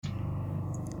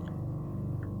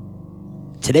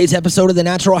Today's episode of the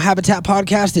Natural Habitat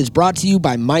Podcast is brought to you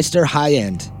by Meister High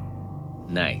End.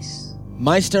 Nice.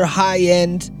 Meister High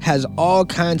End has all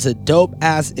kinds of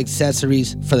dope-ass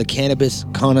accessories for the cannabis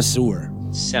connoisseur.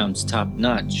 Sounds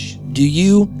top-notch. Do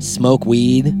you smoke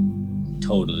weed?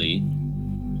 Totally.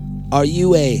 Are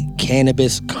you a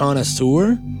cannabis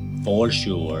connoisseur? For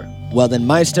sure. Well, then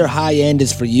Meister High End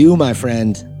is for you, my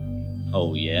friend.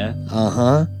 Oh, yeah?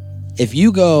 Uh-huh. If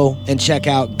you go and check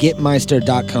out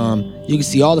getmeister.com, you can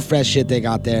see all the fresh shit they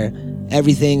got there.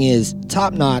 Everything is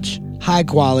top-notch, high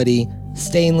quality,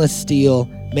 stainless steel,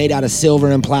 made out of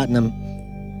silver and platinum.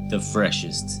 The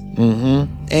freshest.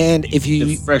 Mm-hmm. And if you...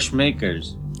 The fresh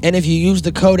makers. And if you use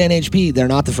the code NHP, they're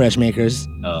not the fresh makers.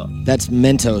 Oh. That's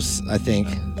Mentos, I think.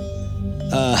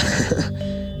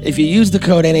 If you use the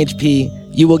code NHP,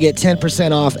 you will get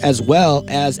 10% off as well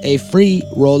as a free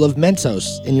roll of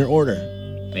Mentos in your order.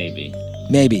 Maybe.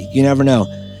 Maybe. You never know.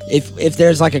 If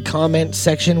there's like a comment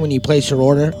section when you place your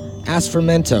order, ask for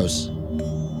Mentos.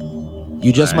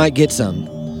 You just might get some.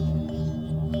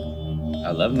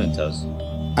 I love Mentos.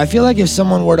 I feel like if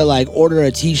someone were to like order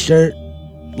a t-shirt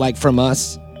like from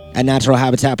us at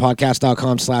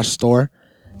naturalhabitatpodcast.com/store,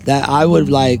 that I would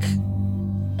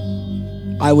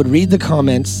read the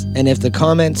comments, and if the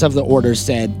comments of the order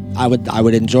said I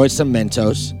would enjoy some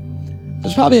Mentos,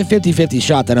 there's probably a 50-50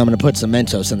 shot that I'm going to put some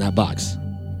Mentos in that box.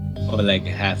 Or like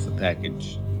half a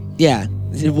package. Yeah,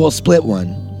 we'll split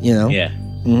one, you know? Yeah.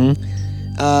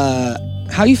 Mm-hmm.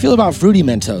 How you feel about fruity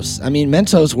Mentos? I mean,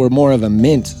 Mentos were more of a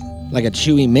mint, like a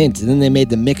chewy mint, and then they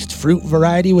made the mixed fruit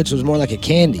variety, which was more like a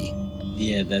candy.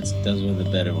 Yeah, those were the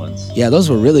better ones. Yeah, those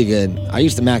were really good. I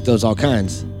used to mac those all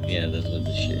kinds. Yeah, those were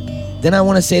the shit. Then I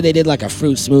want to say they did like a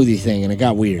fruit smoothie thing, and it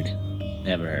got weird.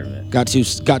 Never heard of it. Got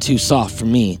too soft for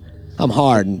me. I'm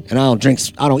hard, and I don't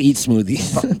eat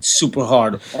smoothies. Super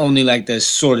hard. Only like the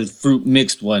assorted fruit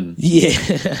mixed one.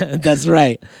 Yeah, that's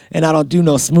right. And I don't do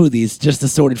no smoothies, just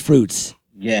assorted fruits.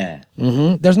 Yeah.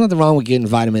 Mm-hmm. There's nothing wrong with getting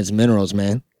vitamins and minerals,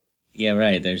 man. Yeah,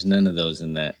 right. There's none of those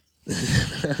in that.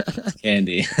 It's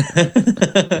candy.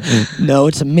 No,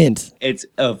 it's a mint. It's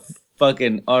a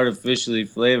fucking artificially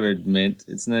flavored mint.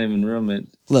 It's not even real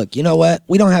mint. Look, you know what?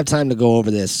 We don't have time to go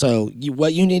over this. So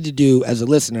what you need to do as a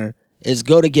listener is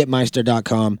go to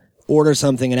getmeister.com, order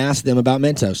something, and ask them about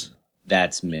Mentos.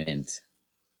 That's mint.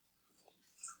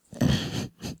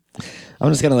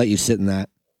 I'm just going to let you sit in that.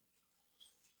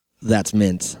 That's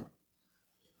mint.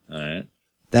 All right.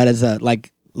 That is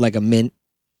like a mint.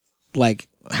 Like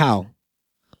how?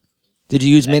 Did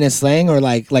you use mint as slang or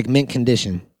like mint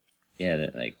condition? Yeah,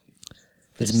 that like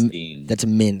That's pristine. a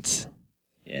mint.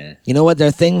 Yeah. You know what? There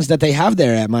are things that they have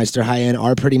there at Meister High End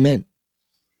are pretty mint.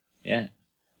 Yeah.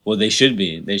 Well, they should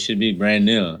be. They should be brand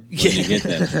new when you get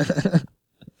them.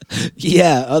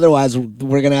 Yeah, otherwise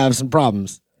we're going to have some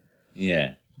problems.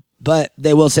 Yeah. But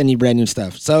they will send you brand new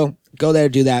stuff. So go there,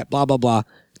 do that, blah, blah, blah.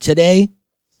 Today,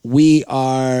 we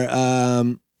are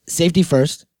safety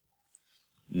first.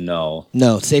 No,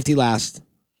 safety last.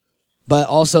 But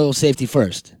also safety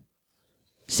first.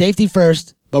 Safety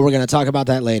first, but we're going to talk about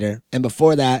that later. And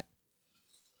before that,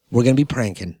 we're going to be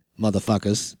pranking,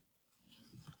 motherfuckers.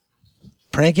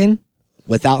 Pranking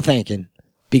without thanking.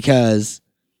 Because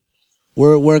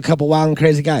we're a couple wild and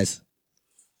crazy guys.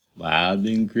 wild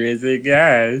and crazy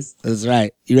guys. That's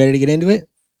right. You ready to get into it?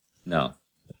 No.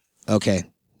 Okay.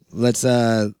 Let's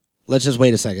just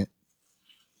wait a second.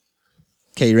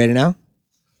 Okay, you ready now?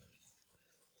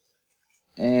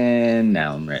 And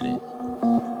now I'm ready.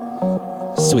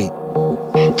 Sweet.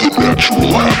 The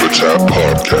Natural Habitat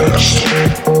Podcast.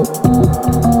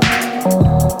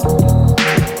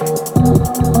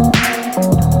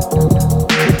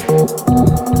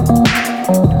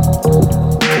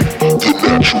 The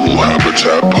Natural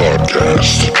Habitat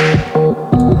Podcast.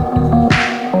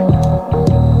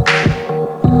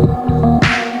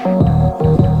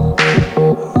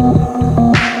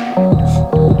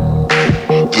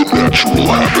 The Natural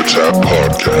Habitat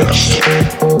Podcast.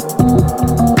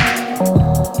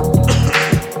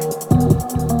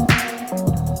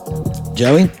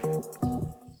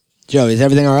 Joey, is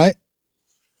everything all right?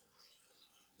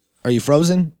 Are you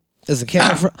frozen? Is the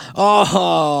camera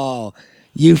Oh,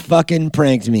 you fucking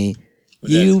pranked me.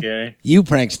 Was that scary? You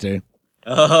prankster.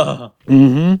 Oh.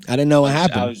 Mm-hmm. I didn't know what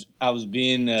happened. I was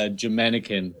being a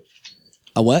Jamaican.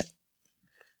 A what?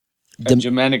 A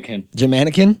Jamaican.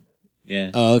 Jamaican?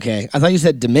 Yeah. Oh, okay. I thought you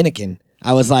said Dominican.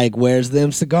 I was like, where's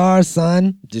them cigars,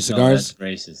 son? Do cigars? No,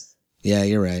 that's racist. Yeah,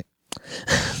 you're right.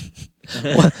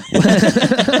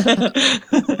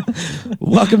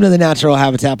 Welcome to the Natural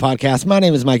Habitat Podcast. My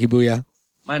name is Mikey Booyah.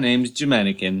 My name's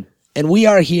Jamaican. And we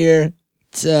are here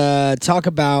to talk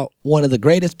about one of the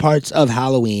greatest parts of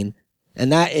Halloween,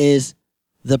 and that is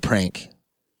the prank.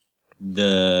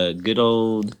 The good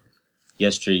old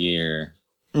yesteryear.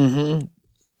 Mm-hmm.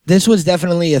 This was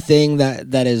definitely a thing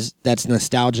that's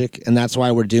nostalgic, and that's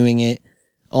why we're doing it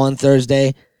on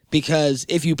Thursday. Because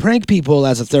if you prank people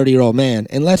as a 30-year-old man,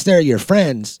 unless they're your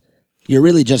friends, you're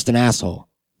really just an asshole.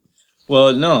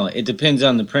 Well, no, it depends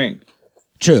on the prank.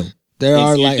 True. There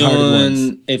are lighthearted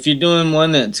ones. If you're doing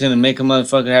one that's going to make a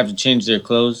motherfucker have to change their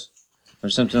clothes or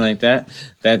something like that,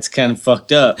 that's kind of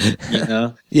fucked up, you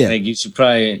know? Yeah. Like, you should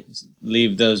probably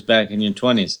leave those back in your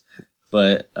 20s.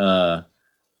 But, I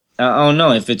don't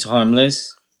know, if it's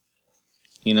harmless,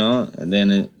 you know, then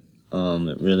it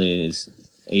really is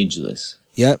ageless.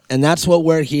 Yep, and that's what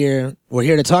we're here. We're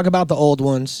here to talk about the old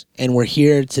ones, and we're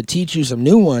here to teach you some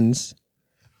new ones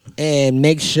and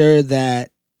make sure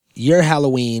that your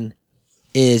Halloween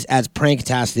is as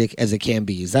pranktastic as it can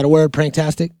be. Is that a word,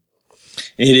 pranktastic?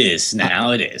 It is.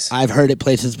 Now it is. I've heard it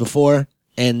places before,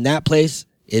 and that place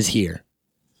is here.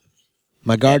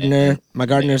 My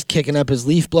gardener's kicking up his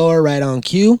leaf blower right on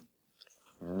cue.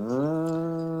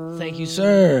 Thank you,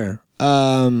 sir.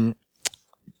 Hold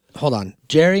on.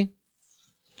 Jerry,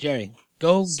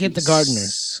 go get the gardener.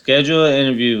 Schedule an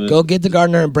interview. Go get the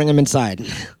gardener and bring him inside.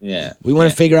 Yeah. We want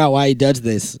to figure out why he does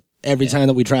this every time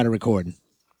that we try to record.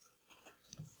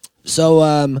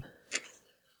 So,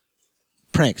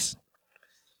 pranks.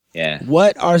 Yeah.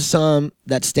 What are some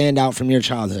that stand out from your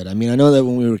childhood? I mean, I know that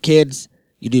when we were kids,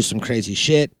 you do some crazy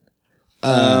shit.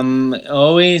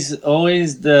 Always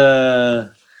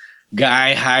the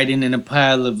guy hiding in a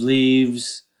pile of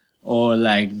leaves, or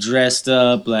like dressed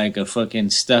up like a fucking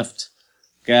stuffed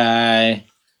guy,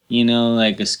 you know,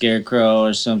 like a scarecrow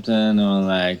or something, or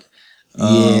like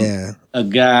a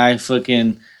guy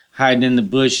fucking hiding in the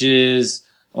bushes,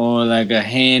 or like a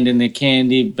hand in the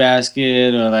candy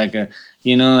basket, or like a,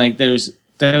 you know, like there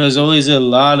was always a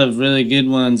lot of really good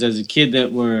ones as a kid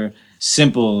that were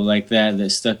simple like that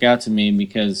stuck out to me,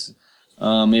 because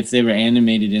if they were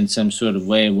animated in some sort of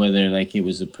way, whether like it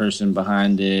was a person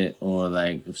behind it or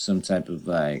like some type of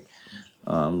like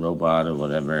robot or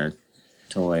whatever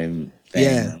toy thing.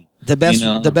 Yeah.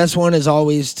 The best one is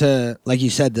always to, like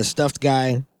you said, the stuffed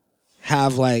guy.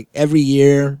 Have like every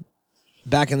year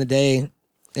back in the day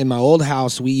in my old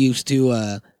house, we used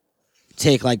to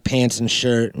take like pants and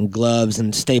shirt and gloves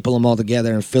and staple them all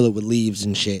together and fill it with leaves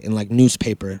and shit and like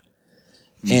newspaper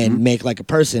and make like a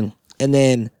person. And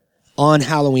then on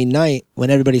Halloween night, when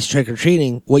everybody's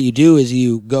trick-or-treating, what you do is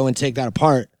you go and take that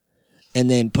apart and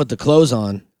then put the clothes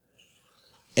on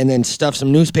and then stuff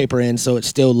some newspaper in so it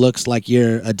still looks like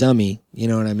you're a dummy. You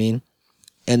know what I mean?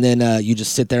 And then you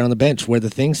just sit there on the bench where the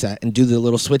thing's at and do the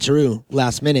little switcheroo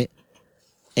last minute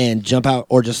and jump out,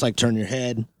 or just like turn your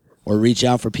head or reach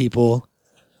out for people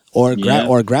or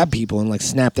grab people and like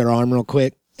snap their arm real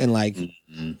quick and like,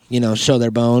 you know, show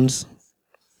their bones.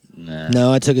 Nah.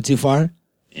 No, I took it too far?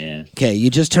 Yeah. Okay, you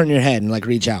just turn your head and like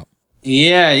reach out.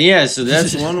 Yeah. So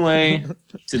that's one way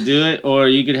to do it. Or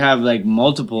you could have like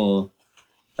multiple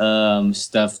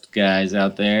stuffed guys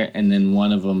out there, and then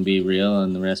one of them be real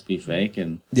and the rest be fake.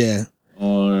 And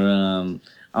or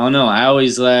I don't know. I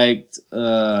always liked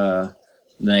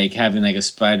like having like a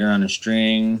spider on a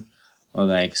string, or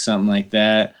like something like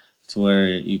that, to where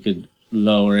you could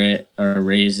lower it or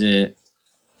raise it.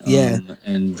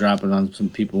 And drop it on some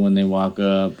people when they walk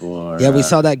up. Or we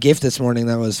saw that GIF this morning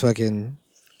that was fucking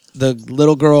the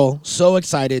little girl so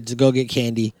excited to go get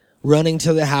candy, running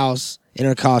to the house in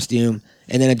her costume,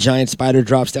 and then a giant spider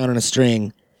drops down on a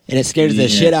string, and it scares the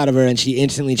shit out of her, and she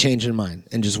instantly changed her mind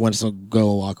and just wants to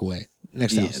go walk away.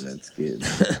 Next house. Yeah, that's good.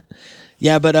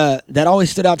 Yeah, but that always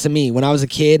stood out to me. When I was a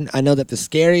kid, I know that the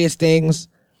scariest things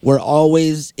were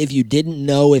always if you didn't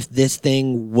know if this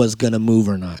thing was going to move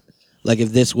or not. Like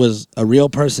if this was a real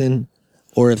person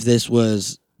or if this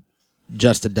was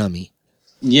just a dummy.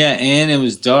 Yeah, and it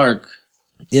was dark.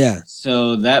 Yeah.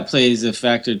 So that plays a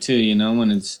factor too, you know,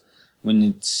 when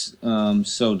it's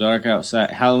so dark outside.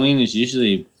 Halloween is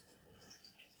usually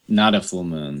not a full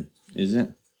moon, is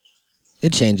it?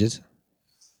 It changes.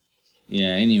 Yeah,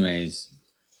 anyways.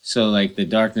 So like the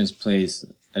darkness plays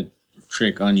a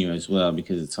trick on you as well,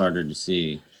 because it's harder to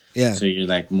see. Yeah. So you're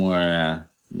like more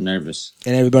nervous.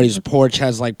 And everybody's porch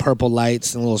has like purple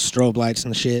lights and little strobe lights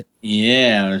and shit.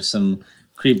 Yeah, or some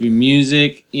creepy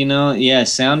music, you know? Yeah,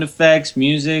 sound effects,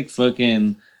 music,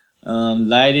 fucking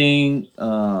lighting,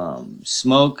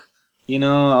 smoke, you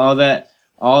know, all that.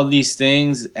 All these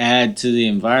things add to the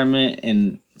environment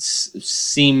and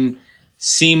seem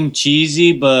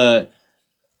cheesy, but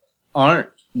aren't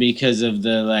because of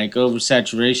the like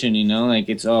oversaturation, you know, like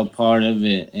it's all part of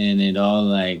it, and it all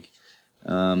like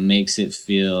makes it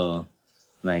feel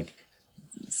like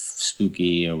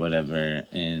spooky or whatever.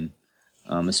 And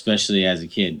especially as a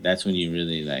kid, that's when you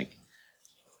really like,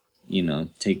 you know,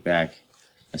 take back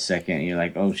a second. You're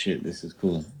like, oh shit, this is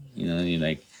cool. You know, and you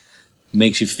like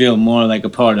makes you feel more like a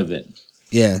part of it.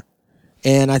 Yeah.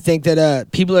 And I think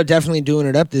that people are definitely doing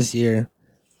it up this year,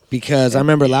 because I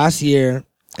remember last year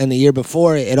and the year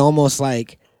before, it almost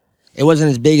like it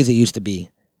wasn't as big as it used to be.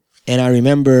 And I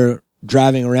remember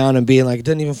driving around and being like, it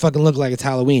doesn't even fucking look like it's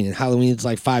Halloween, and Halloween's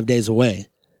like 5 days away.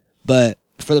 But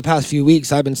for the past few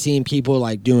weeks, I've been seeing people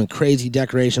like doing crazy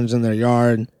decorations in their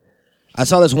yard. I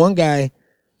saw this one guy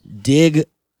dig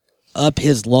up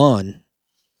his lawn,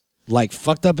 like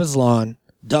fucked up his lawn,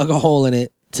 dug a hole in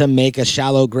it to make a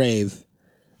shallow grave,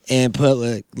 and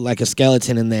put like a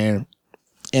skeleton in there,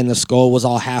 and the skull was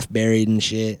all half buried and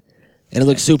shit, and it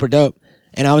looked super dope.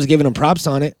 And I was giving him props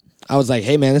on it. I was like,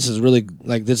 hey man, this is really,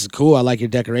 like, this is cool. I like your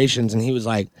decorations. And he was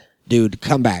like, dude,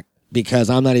 come back, because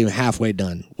I'm not even halfway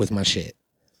done with my shit.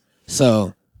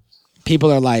 So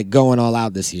people are like going all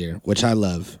out this year, which I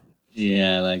love.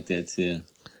 Yeah, I like that too.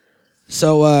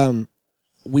 So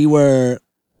we were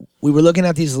looking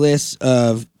at these lists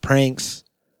of pranks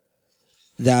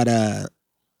that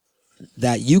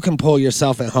you can pull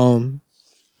yourself at home.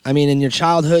 I mean, in your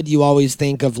childhood, you always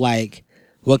think of like,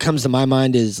 what comes to my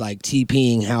mind is like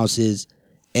TPing houses,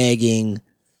 egging.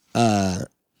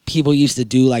 People used to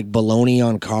do like baloney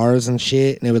on cars and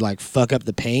shit, and it would like fuck up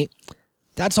the paint.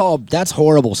 That's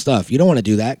horrible stuff. You don't want to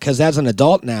do that, because as an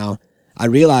adult now, I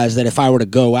realize that if I were to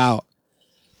go out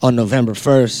on November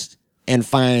 1st and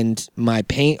find my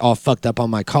paint all fucked up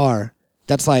on my car,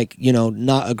 that's like, you know,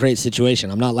 not a great situation.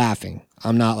 I'm not laughing.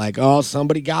 I'm not like, oh,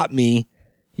 somebody got me,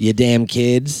 you damn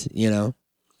kids, you know?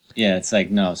 Yeah, it's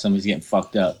like, no, somebody's getting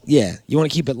fucked up. Yeah, you want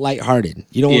to keep it lighthearted.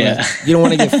 You don't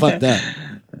want to get fucked up.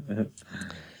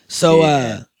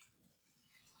 So,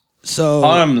 so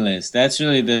harmless. That's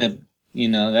really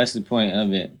that's the point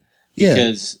of it.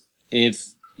 Because if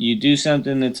you do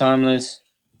something that's harmless,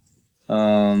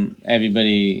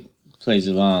 everybody plays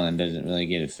along and doesn't really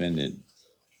get offended.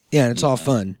 Yeah, and it's all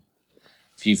fun.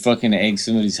 If you fucking egg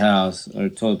somebody's house or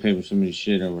toilet paper somebody's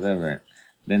shit or whatever,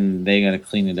 then they gotta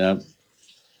clean it up.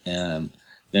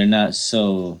 They're not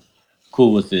so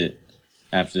cool with it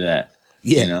after that.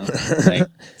 Yeah. You know? Like,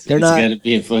 they're it's not gotta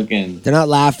be a fucking... They're not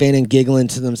laughing and giggling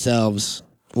to themselves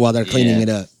while they're cleaning it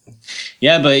up.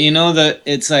 Yeah, but you know,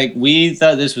 it's like, we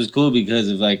thought this was cool because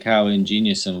of like how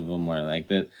ingenious some of them were. Like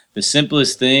the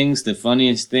simplest things, the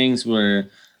funniest things were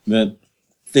the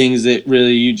things that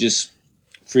really you just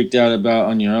freaked out about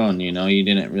on your own. You know, you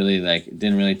didn't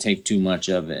really take too much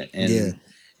of it. And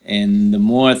and the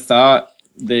more thought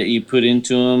that you put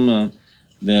into them,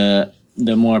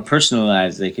 the more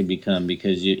personalized they could become,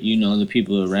 because you know the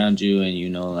people around you, and you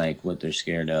know like what they're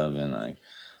scared of, and like,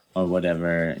 or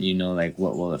whatever, you know, like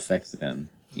what will affect them,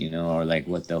 you know, or like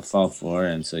what they'll fall for.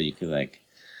 And so you could like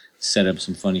set up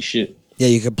some funny shit. Yeah,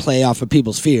 you could play off of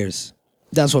people's fears.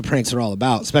 That's what pranks are all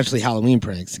about, especially Halloween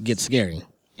pranks. It gets scary.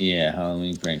 Yeah,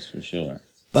 Halloween pranks for sure.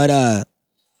 But,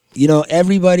 you know,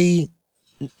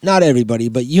 not everybody,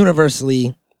 but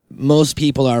universally, most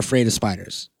people are afraid of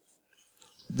spiders.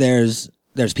 There's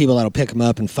people that'll pick them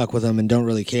up and fuck with them and don't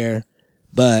really care.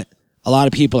 But a lot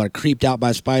of people are creeped out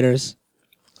by spiders.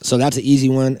 So that's an easy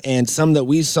one. And some that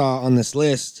we saw on this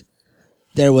list,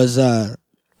 there was,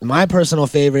 my personal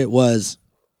favorite was,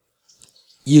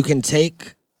 you can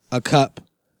take a cup,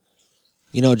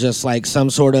 you know, just like some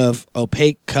sort of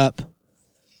opaque cup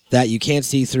that you can't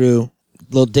see through,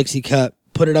 little Dixie cup,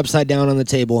 put it upside down on the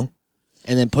table,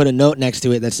 and then put a note next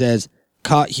to it that says,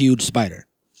 caught huge spider.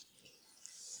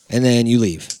 And then you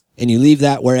leave. And you leave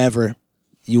that wherever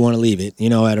you want to leave it. You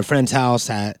know, at a friend's house,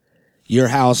 at your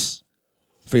house,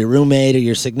 for your roommate or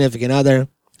your significant other,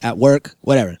 at work,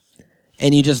 whatever.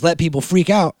 And you just let people freak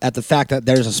out at the fact that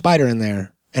there's a spider in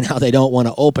there and how they don't want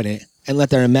to open it, and let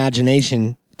their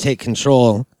imagination take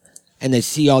control, and they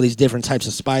see all these different types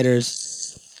of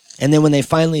spiders. And then when they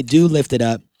finally do lift it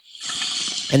up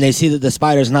and they see that the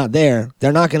spider's not there,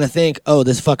 they're not going to think, oh,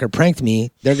 this fucker pranked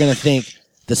me. They're going to think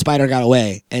the spider got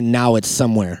away and now it's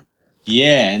somewhere.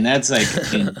 Yeah, and that's like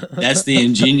that's the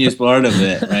ingenious part of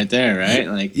it right there, right?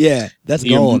 Like, yeah, that's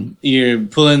gold. You're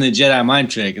pulling the Jedi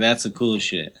mind trick. That's the cool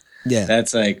shit. Yeah,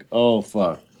 that's like, oh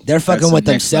fuck. They're fucking with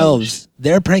themselves.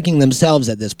 They're pranking themselves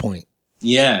at this point.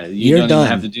 Yeah, you don't even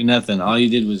have to do nothing. All you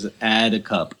did was add a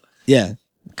cup. Yeah,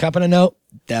 cup and a note.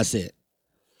 That's it.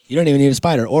 You don't even need a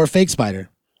spider or a fake spider.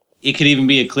 It could even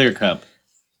be a clear cup.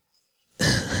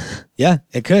 Yeah,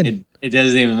 it could. it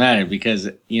doesn't even matter because,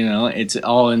 it's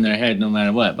all in their head no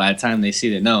matter what. By the time they see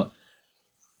the note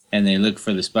and they look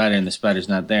for the spider and the spider's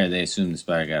not there, they assume the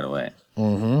spider got away.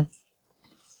 Mm-hmm.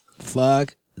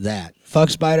 Fuck that. Fuck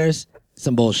spiders.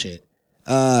 Some bullshit.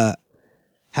 Did I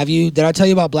tell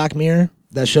you about Black Mirror,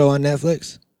 that show on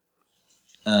Netflix?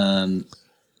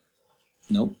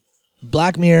 Nope.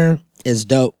 Black Mirror is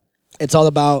dope. It's all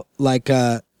about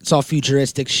it's all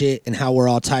futuristic shit and how we're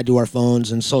all tied to our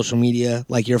phones and social media.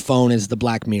 Like your phone is the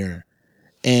Black Mirror.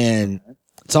 And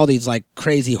it's all these like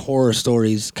crazy horror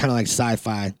stories, kind of like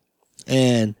sci-fi.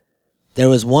 And there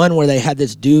was one where they had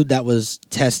this dude that was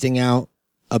testing out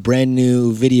a brand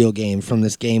new video game from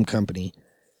this game company.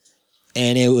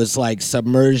 And it was like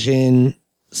submersion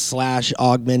 /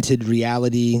 augmented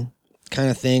reality kind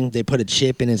of thing. They put a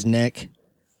chip in his neck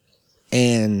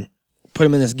and put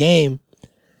him in this game.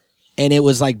 And it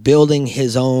was like building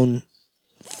his own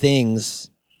things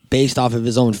based off of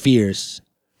his own fears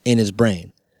in his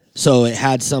brain. So it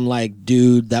had some like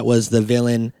dude that was the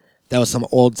villain, that was some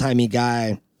old-timey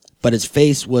guy, but his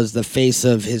face was the face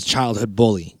of his childhood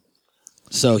bully.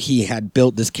 So he had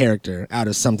built this character out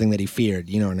of something that he feared,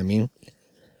 you know what I mean?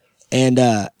 And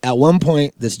at one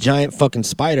point, this giant fucking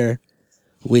spider,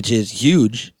 which is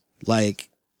huge, like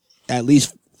at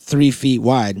least 3 feet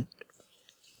wide,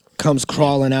 comes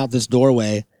crawling out this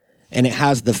doorway, and it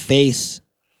has the face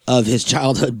of his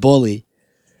childhood bully.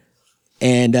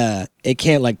 And it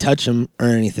can't like touch him or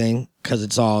anything because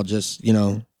it's all just,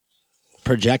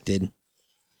 projected.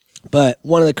 But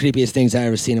one of the creepiest things I've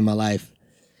ever seen in my life.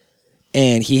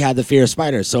 And he had the fear of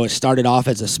spiders. So it started off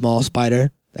as a small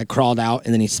spider that crawled out,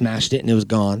 and then he smashed it and it was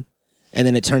gone. And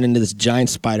then it turned into this giant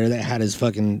spider that had his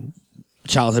fucking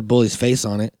childhood bully's face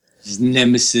on it. His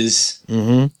nemesis.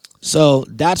 Mm-hmm. So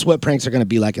that's what pranks are going to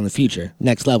be like in the future.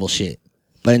 Next level shit.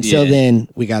 But until then,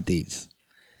 we got these.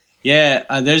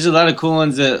 Yeah, there's a lot of cool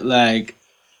ones that like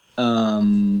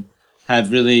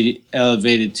have really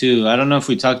elevated too. I don't know if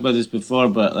we talked about this before,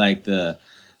 but like the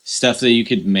stuff that you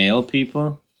could mail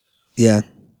people. Yeah.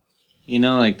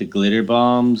 Like the glitter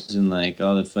bombs and like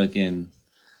all the fucking...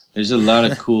 There's a lot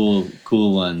of cool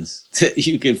ones that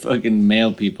you could fucking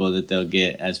mail people that they'll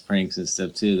get as pranks and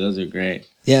stuff too. Those are great.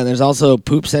 Yeah, there's also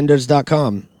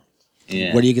poopsenders.com.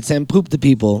 Yeah. Where you can send poop to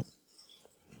people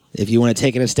if you want to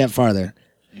take it a step farther.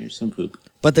 Here's some poop.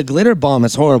 But the glitter bomb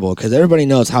is horrible because everybody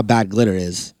knows how bad glitter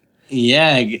is.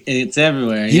 Yeah, it's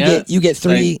everywhere. You get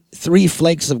three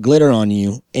flakes of glitter on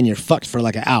you and you're fucked for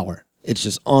like an hour. It's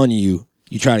just on you.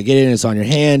 You try to get it and it's on your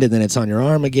hand and then it's on your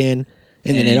arm again.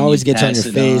 And then it always gets on your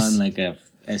face. On like a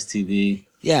STD.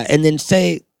 Yeah, and then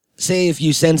say if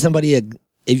you send somebody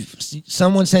if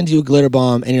someone sends you a glitter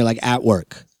bomb and you're like at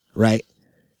work, right?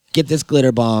 Get this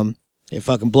glitter bomb. It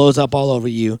fucking blows up all over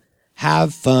you.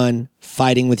 Have fun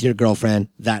fighting with your girlfriend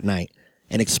that night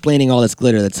and explaining all this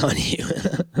glitter that's on you.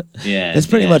 Yeah. That's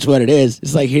pretty much what it is.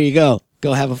 It's like, here you go.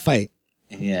 Go have a fight.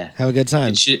 Yeah. Have a good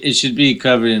time. It should be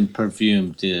covered in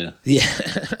perfume too. Yeah.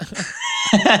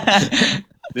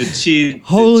 The cheat.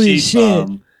 Holy the cheat shit.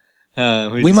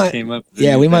 Bomb. We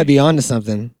might be on to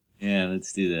something. Yeah,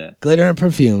 let's do that. Glitter and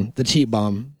perfume. The cheat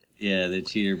bomb. Yeah, the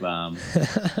cheater bomb.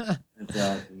 That's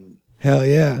awesome. Hell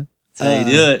yeah. That's how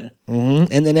you do it.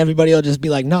 Mm-hmm. And then everybody will just be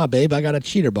like, nah, babe, I got a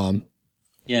cheater bomb.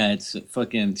 Yeah, it's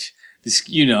fucking, just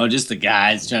the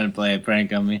guys trying to play a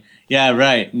prank on me. Yeah,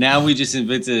 right. Now we just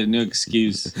invented a new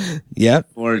excuse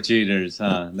Yep. for cheaters,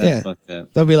 huh? That's fucked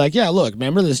up. They'll be like, yeah, look,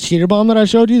 remember this cheater bomb that I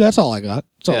showed you? That's all I got.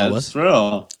 That's all it was. It's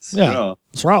real.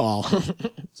 It's raw.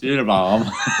 Cheater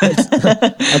bomb.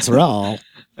 That's raw.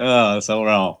 Oh, so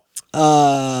raw.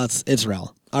 It's raw.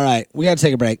 All right, we got to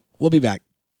take a break. We'll be back.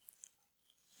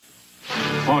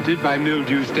 Haunted by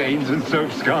mildew stains and soap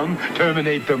scum?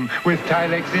 Terminate them with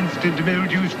Tilex Instant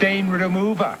Mildew Stain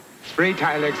Remover. Spray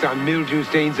Tilex on mildew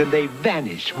stains and they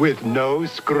vanish with no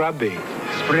scrubbing.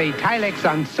 Spray Tilex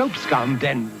on soap scum,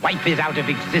 then wipe it out of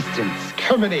existence.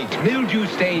 Terminate mildew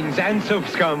stains and soap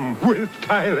scum with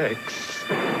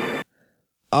Tilex.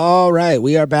 All right,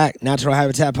 we are back. Natural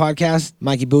Habitat Podcast.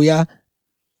 Mikey Booyah.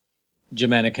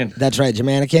 Jamaican. That's right,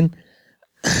 Jamaican.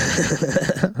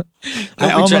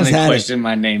 I almost trying to question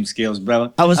my name skills,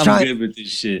 bro. I'm good with this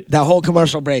shit. That whole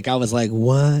commercial break, I was like,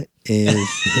 what is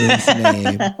his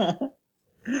name?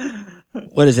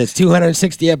 What is it? It's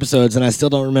 260 episodes and I still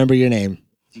don't remember your name.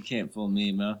 You can't fool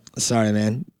me, Mo. Sorry,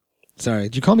 man. Sorry.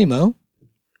 Did you call me Mo?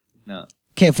 No.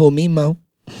 Can't fool me, Mo.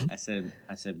 I said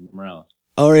Mo.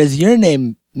 Or is your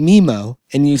name Mimo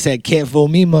and you said can't fool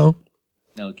me, Mo?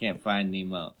 No, can't find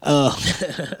Nemo. Oh.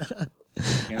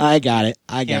 I got it.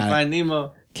 Can't find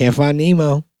Nemo. Can't find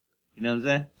Nemo. You know what I'm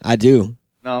saying? I do.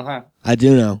 No, huh? I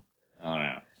do know. Oh,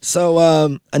 no.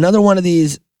 So another one of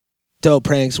these dope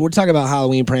pranks. We're talking about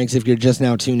Halloween pranks if you're just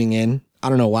now tuning in. I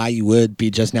don't know why you would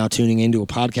be just now tuning into a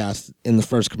podcast in the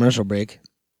first commercial break.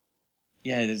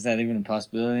 Yeah, is that even a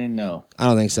possibility? No. I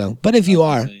don't think so. But if you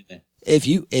are, if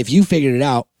you figured it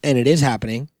out and it is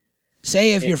happening,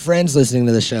 say if your friend's listening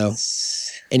to the show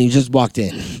and you just walked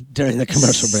in during the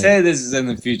commercial break. Say this is in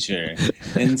the future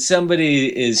and somebody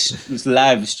is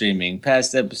live streaming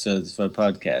past episodes for a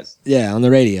podcast. Yeah, on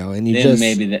the radio. And you then just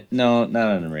maybe that no, not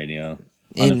on the radio.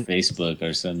 On Facebook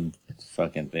or some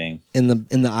fucking thing. In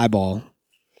the eyeball.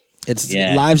 It's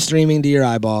Yeah. live streaming to your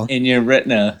eyeball. In your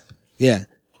retina Yeah.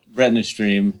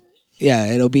 stream.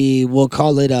 Yeah, it'll be, we'll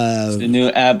call it The new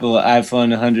Apple iPhone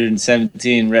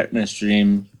 117 retina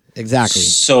stream. exactly.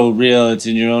 So real, it's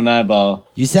in your own eyeball.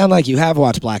 You sound like you have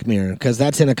watched Black Mirror, because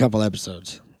that's in a couple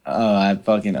episodes. Oh, I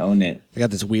fucking own it. They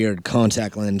got this weird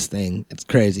contact lens thing. It's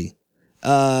crazy.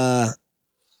 What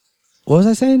was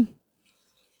I saying?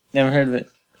 Never heard of it.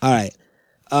 All right.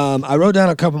 I wrote down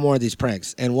a couple more of these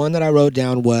pranks, and one that I wrote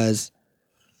down was,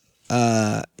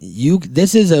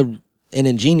 this is an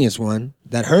ingenious one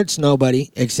that hurts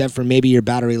nobody except for maybe your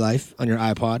battery life on your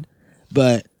iPod.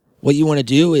 But what you want to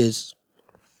do is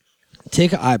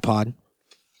take an iPod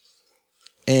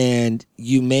and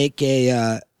you make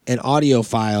an audio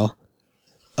file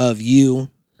of you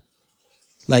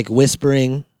like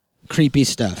whispering creepy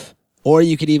stuff. Or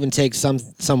you could even take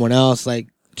someone else, like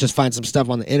just find some stuff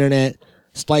on the internet,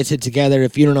 splice it together.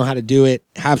 If you don't know how to do it,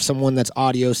 have someone that's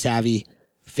audio savvy,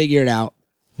 figure it out,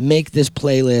 make this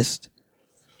playlist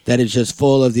that is just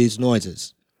full of these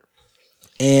noises.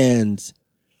 And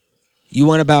you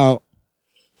want about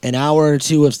an hour or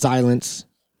two of silence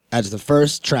as the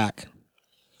first track.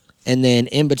 And then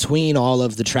in between all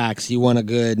of the tracks, you want a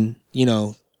good,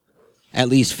 at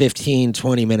least 15,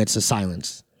 20 minutes of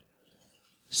silence.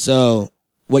 So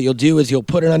what you'll do is you'll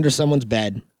put it under someone's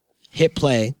bed, hit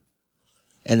play,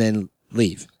 and then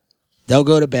leave. They'll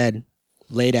go to bed,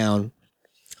 lay down.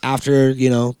 After,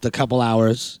 the couple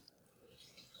hours,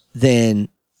 then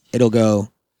it'll go,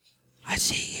 I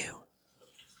see you.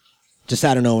 Just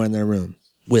out of nowhere in their room.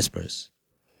 Whispers.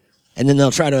 And then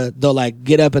they'll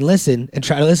get up and listen and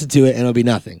try to listen to it, and it'll be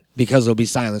nothing because there'll be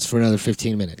silence for another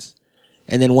 15 minutes.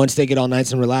 And then once they get all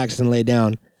nice and relaxed and lay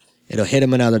down, it'll hit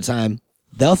them another time.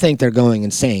 They'll think they're going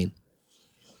insane.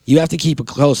 You have to keep a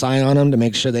close eye on them to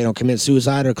make sure they don't commit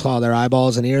suicide or claw their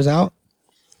eyeballs and ears out,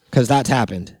 because that's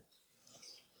happened.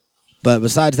 But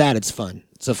besides that, it's fun.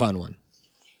 It's a fun one.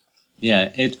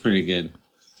 Yeah, it's pretty good.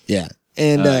 Yeah.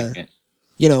 And, I like it.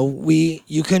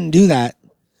 you couldn't do that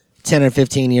 10 or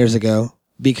 15 years ago,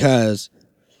 because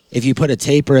if you put a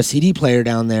tape or a CD player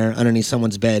down there underneath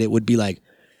someone's bed, it would be like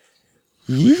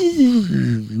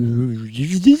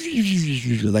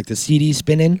the CD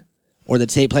spinning, or the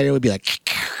tape player would be like.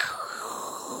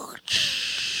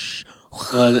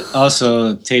 Well,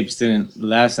 also, tapes didn't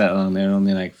last that long. They were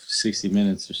only like 60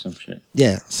 minutes or some shit.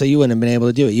 Yeah, so you wouldn't have been able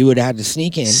to do it. You would have had to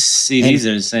sneak in. CDs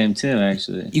are the same too,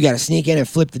 actually. You got to sneak in and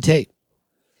flip the tape.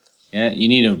 Yeah, you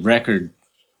need a record.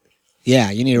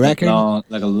 Yeah, you need a record.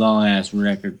 Like a long ass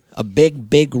record. A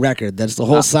big record. That's the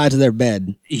whole size of their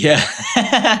bed. Yeah.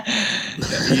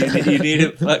 you need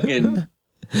a fucking.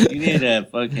 You need a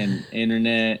fucking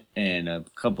internet and a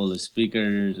couple of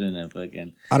speakers and a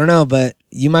fucking. I don't know, but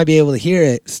you might be able to hear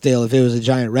it still if it was a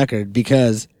giant record,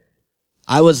 because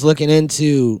I was looking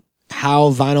into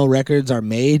how vinyl records are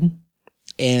made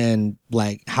and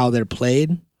like how they're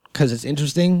played, because it's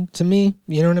interesting to me.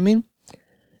 You know what I mean?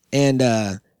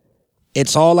 And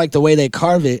it's all like the way they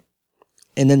carve it,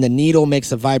 and then the needle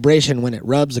makes a vibration when it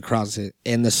rubs across it,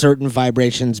 and the certain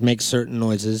vibrations make certain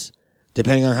noises.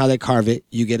 Depending on how they carve it,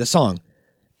 you get a song.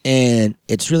 And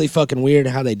it's really fucking weird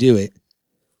how they do it.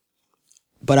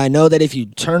 But I know that if you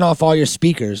turn off all your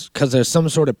speakers, because there's some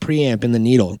sort of preamp in the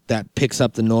needle that picks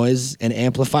up the noise and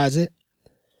amplifies it.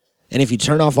 And if you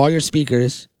turn off all your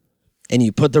speakers and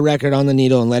you put the record on the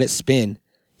needle and let it spin,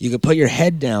 you could put your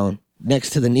head down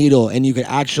next to the needle and you could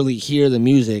actually hear the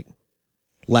music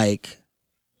like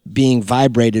being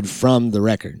vibrated from the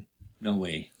record. No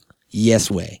way. Yes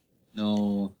way.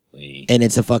 No way. And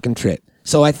it's a fucking trip.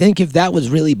 So I think if that was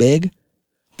really big,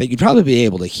 that you'd probably be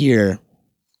able to hear.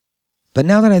 But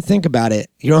now that I think about it,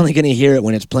 you're only going to hear it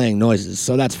when it's playing noises,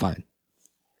 so that's fine.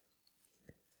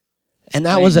 And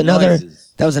that was another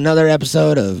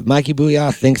episode of Mikey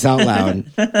Booyah Thinks Out Loud.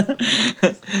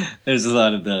 There's a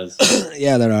lot of those.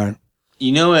 Yeah, there are.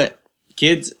 You know what?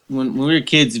 Kids, when we were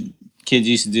kids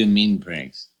used to do mean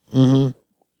pranks. Mm-hmm.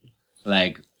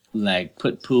 Like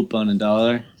put poop on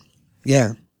 $1.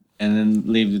 Yeah. and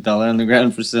then leave the dollar on the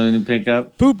ground for someone to pick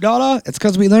up. Poop dollar. It's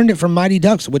because we learned it from Mighty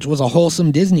Ducks, which was a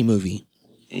wholesome Disney movie.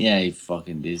 Yeah, you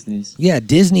fucking Disney's. Yeah,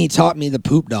 Disney taught me the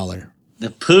poop dollar. The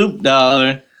poop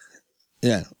dollar.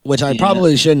 Yeah, which I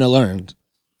probably shouldn't have learned.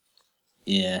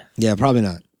 Yeah. Yeah, probably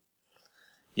not.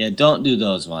 Yeah, don't do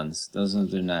those ones. Those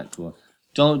ones are not cool.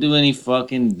 Don't do any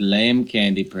fucking lame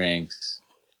candy pranks.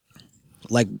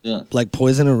 Like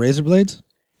poison or razor blades?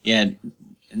 Yeah,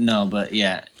 no, but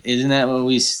yeah. Isn't that what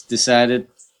we decided?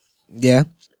 Yeah.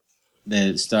 That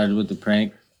it started with the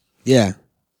prank? Yeah.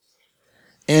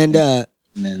 And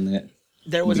And then that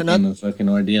there was became a fucking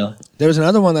ordeal. There was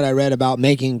another one that I read about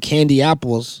making candy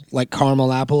apples, like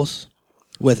caramel apples,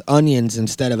 with onions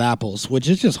instead of apples, which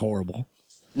is just horrible.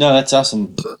 No, that's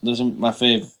awesome. Those are my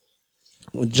fave.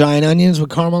 With giant onions with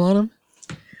caramel on them?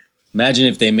 Imagine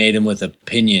if they made them with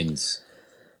opinions.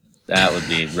 That would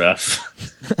be rough.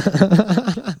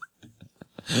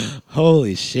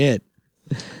 Holy shit.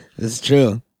 This is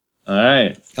true. All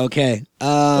right. Okay.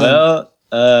 Well,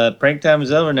 prank time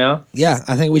is over now. Yeah,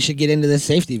 I think we should get into this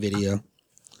safety video.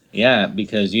 Yeah,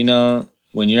 because, you know,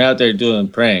 when you're out there doing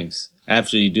pranks,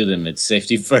 after you do them, it's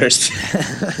safety first.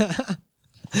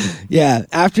 Yeah,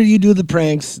 after you do the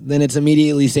pranks, then it's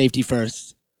immediately safety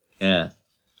first. Yeah.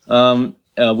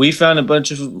 We found a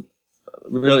bunch of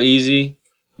real easy.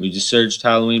 We just searched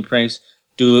Halloween pranks.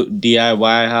 Do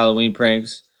DIY Halloween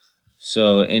pranks.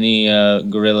 So any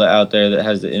gorilla out there that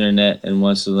has the internet and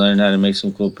wants to learn how to make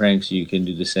some cool pranks, you can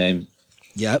do the same.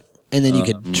 Yep. And then you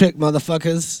could trick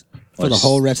motherfuckers for the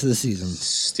whole rest of the season.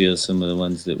 Steal some of the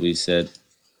ones that we said.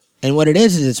 And what it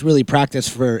is it's really practice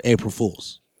for April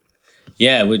Fools.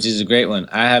 Yeah, which is a great one.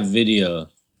 I have video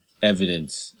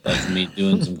evidence of me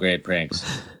doing some great pranks.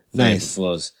 Nice.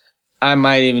 Fools. I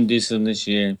might even do some this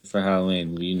year for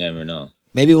Halloween. You never know.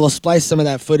 Maybe we'll splice some of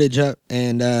that footage up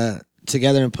and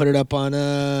together and put it up on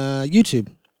YouTube.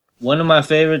 One of my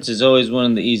favorites is always one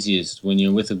of the easiest. When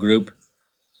you're with a group,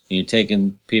 and you're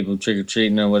taking people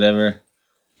trick-or-treating or whatever,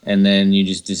 and then you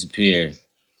just disappear.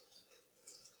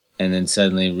 And then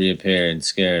suddenly reappear and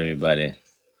scare everybody.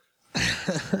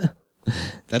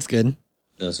 That's good.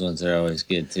 Those ones are always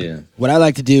good too. What I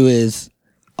like to do is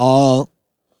I'll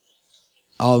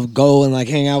go and like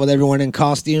hang out with everyone in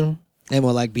costume and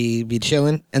we'll like be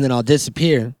chilling, and then I'll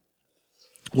disappear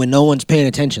when no one's paying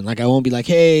attention. Like I won't be like,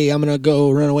 hey, I'm gonna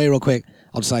go run away real quick.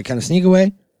 I'll just like kind of sneak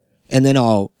away, and then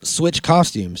I'll switch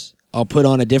costumes. I'll put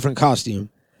on a different costume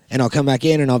and I'll come back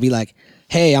in and I'll be like,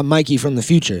 hey, I'm Mikey from the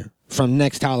future. From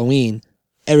next Halloween,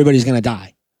 everybody's gonna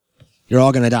die. You're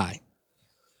all gonna die.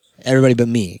 Everybody but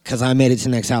me, because I made it to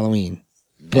next Halloween.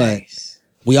 Nice.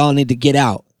 But we all need to get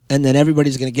out. And then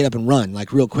everybody's going to get up and run,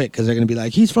 like, real quick, because they're going to be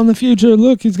like, he's from the future.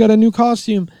 Look, he's got a new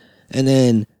costume. And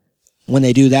then when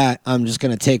they do that, I'm just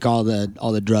going to take all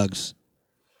the drugs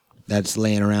that's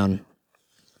laying around.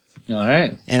 All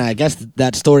right. And I guess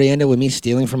that story ended with me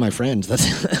stealing from my friends.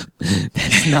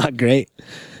 That's not great.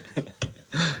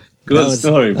 Good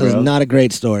story, bro. That was not a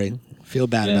great story. Feel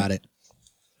bad about it.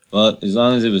 Well, as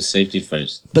long as it was safety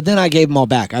first. But then I gave them all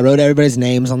back. I wrote everybody's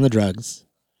names on the drugs.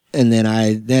 And then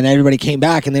everybody came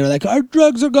back and they were like, our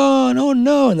drugs are gone. Oh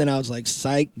no. And then I was like,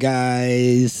 psych,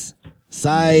 guys.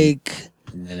 Psych.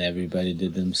 And then everybody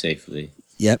did them safely.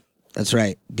 Yep, that's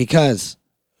right. Because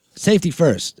safety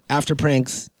first, after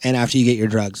pranks and after you get your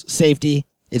drugs. Safety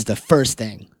is the first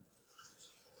thing.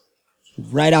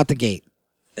 Right out the gate.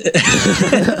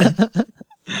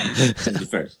 Safety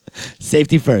first.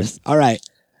 Safety first. All right.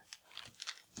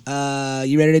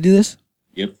 You ready to do this?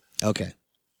 Yep. Okay.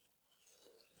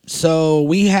 So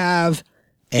we have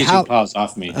Get your paws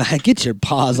off me. Get your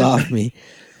paws off me.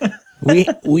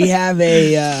 We have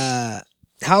a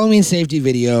Halloween safety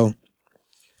video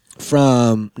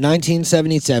from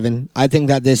 1977. I think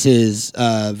that this is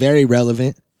very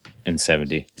relevant. And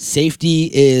 70. Safety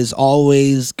is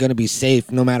always going to be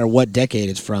safe no matter what decade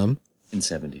it's from. And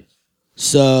 70.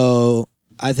 So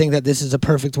I think that this is a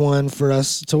perfect one for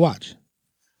us to watch.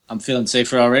 I'm feeling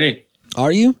safer already.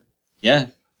 Are you? Yeah.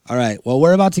 All right. Well,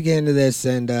 we're about to get into this.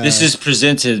 And This is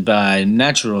presented by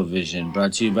Natural Vision,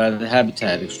 brought to you by the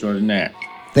Habitat Extraordinaire.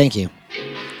 Thank you.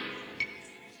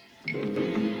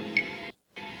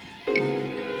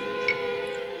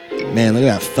 Man, look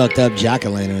at that fucked up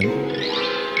jack-o'-lantern.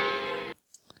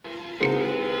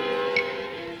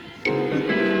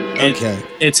 Okay.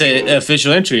 It's an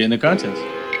official entry in the contest.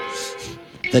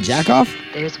 The jack-off?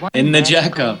 There's one In the magical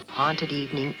jack-off. haunted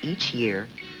evening each year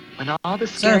when all the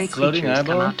scary floating creatures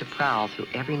come eyeball? out to prowl through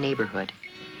every neighborhood.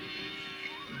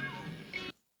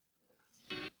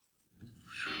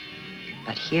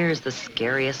 But here's the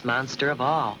scariest monster of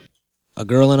all. A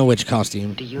girl in a witch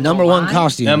costume. Do you Number know one why?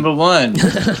 costume. Number one.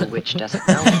 The witch doesn't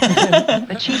know it,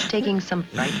 but she's taking some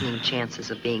frightening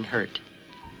chances of being hurt.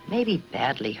 Maybe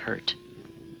badly hurt.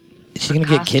 Is she gonna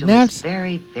get Costume is kidnapped?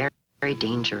 very, very, very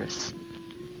dangerous.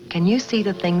 Can you see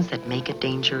the things that make it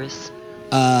dangerous?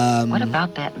 What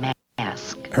about that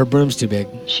mask? Her broom's too big.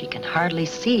 She can hardly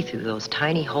see through those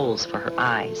tiny holes for her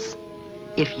eyes.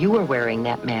 If you were wearing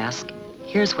that mask,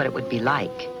 here's what it would be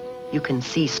like. You can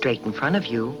see straight in front of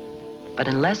you, but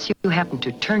unless you happen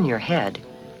to turn your head,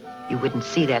 you wouldn't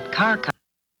see that car coming.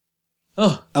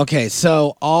 Oh, Okay,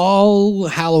 so all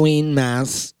Halloween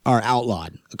masks are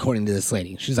outlawed, according to this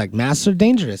lady. She's like, masks are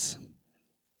dangerous.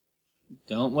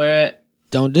 don't wear it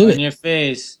Don't do on it. your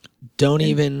face Don't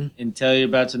even. until you're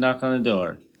about to knock on the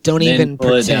door. Don't Then even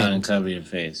pull it down and pretend. cover your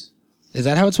face. Is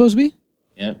that how it's supposed to be?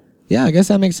 Yep. Yeah, I guess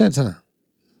that makes sense, huh?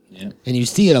 Yep. And you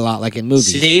see it a lot, like in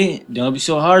movies. See? Don't be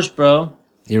so harsh, bro.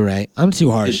 You're right. I'm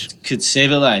too harsh. Could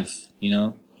save a life, you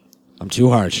know? I'm too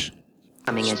harsh.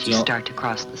 As you Don't- start to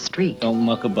cross the street. Don't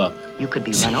muck a buck. You could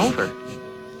be run over.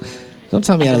 Don't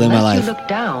tell me how to live my Unless life. you look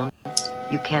down,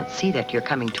 you can't see that you're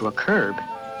coming to a curb.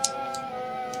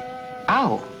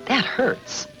 Ow, that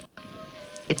hurts.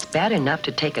 It's bad enough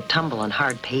to take a tumble on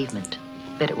hard pavement,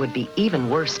 but it would be even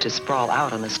worse to sprawl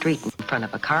out on the street in front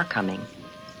of a car coming.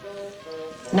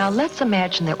 Now let's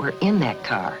imagine that we're in that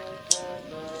car.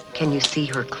 Can you see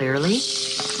her clearly?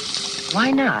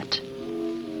 Why not?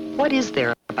 What is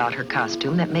there about her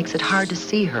costume that makes it hard to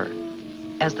see her?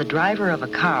 As the driver of a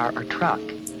car or truck,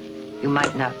 you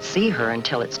might not see her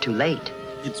until it's too late.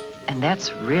 It's, And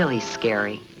that's really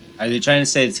scary. are they trying to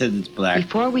say it says it's black?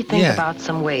 Before we think Yeah. about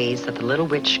some ways that the little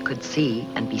witch could see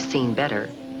and be seen better,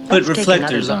 Put let's take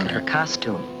another reflectors look on at her. her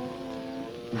costume.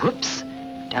 Whoops,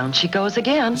 down she goes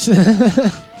again.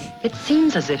 It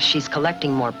seems as if she's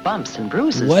collecting more bumps and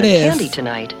bruises What than if- candy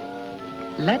tonight.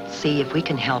 Let's see if we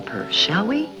can help her, shall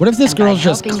we? What if this And by girl's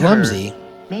just helping clumsy? her,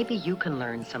 maybe you can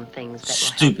learn some things that will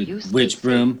help Stupid you stay witch safe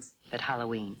broom. at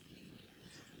Halloween.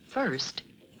 First,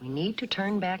 we need to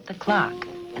turn back the clock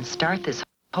and start this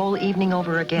whole evening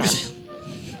over again.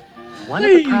 One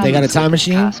of the problems They got a with time this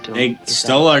machine? costume They is that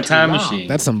stole it's our too time long. machine.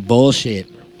 That's some bullshit.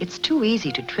 It's too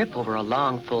easy to trip over a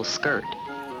long, full skirt.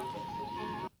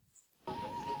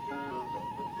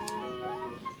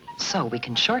 So we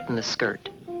can shorten the skirt.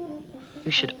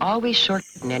 You should always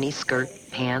shorten any skirt,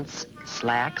 pants,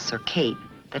 slacks, or cape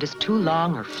that is too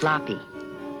long or floppy.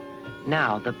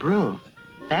 Now, the broom.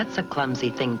 That's a clumsy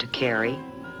thing to carry,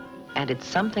 and it's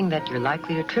something that you're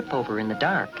likely to trip over in the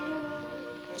dark.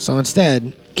 So instead,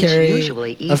 It's carry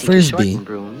usually easy a to frisbee. shorten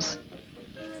brooms,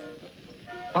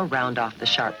 or round off the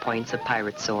sharp points of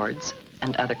pirate swords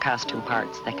and other costume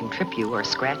parts that can trip you or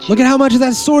scratch you. Look at how much of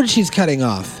that sword she's cutting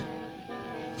off.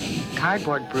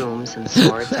 Cardboard brooms and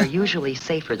swords are usually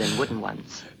safer than wooden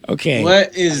ones. Okay.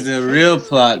 What is the real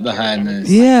plot behind this?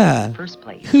 Yeah. In the first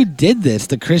place. Who did this?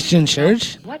 The Christian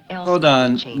church? What else Hold could we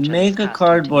on. change Make this a costume to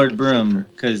cardboard make it broom, safer?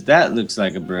 because that looks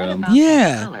like a What broom. about the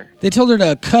Yeah. color? They told her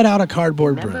to cut out a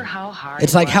cardboard Remember broom. how hard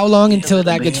It's it like was how to long see the until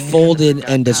little that gets man in folded a dark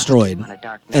and destroyed? costume on a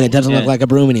dark And it night? doesn't look Yeah. like a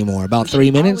broom anymore. About We 3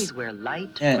 should minutes? always wear light,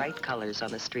 Yeah. bright colors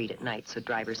on the street at night so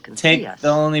drivers can see Take us. the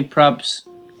only props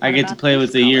I What get to about play this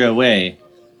with a year color? away.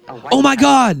 A white Oh my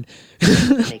color god!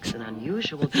 makes an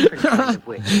unusual, different kind of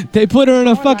witch. They put her in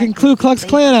a More fucking likely Ku to be Klux safe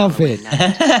Klan on outfit.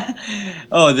 Halloween night.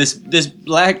 Oh, this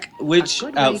black witch A good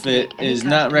way to outfit make any is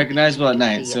not costume recognizable at easy to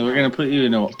night, see so at we're gonna night put you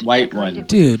in a is to white decorate one. it with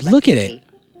Dude, look at it. reflective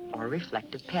tape Or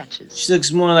reflective patches. She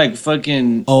looks more like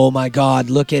fucking. Oh my god,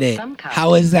 look at it. Some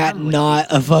How is that costumes not a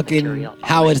come with fucking... material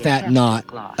How is already that attached not to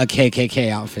cloth. a KKK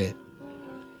outfit?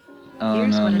 Oh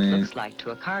Here's no, what it man. looks like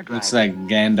to a car driver. Looks like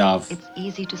Gandalf. It's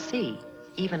easy to see,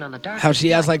 even on the dark. How she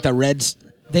has like the reds...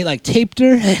 They like taped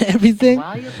her and everything?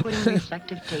 While you're putting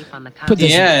reflective tape on the Put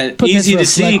this- costume, Yeah, put this easy to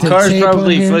see. reflective Cars tape on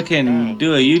probably here. fucking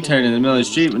do a U-turn in the middle of the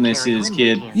street when they see this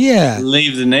kid Yeah.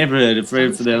 leave the neighborhood afraid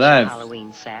Some for their special life.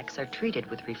 Halloween sacks are treated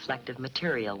with reflective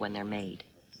material when they're made.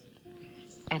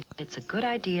 And it's a good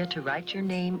idea to write your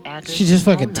name, address, She just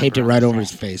and fucking phone taped it number on right the over his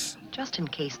sack, face. just in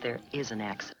case there is an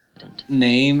accident.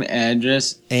 Name,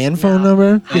 address, And phone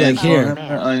number? Be and like, here. phone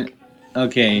number on-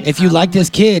 Okay. If you like this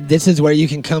kid, this is where you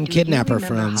can come Do you kidnap her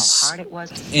remember from. how hard it was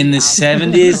to see In the out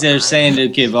 70s, they're the saying to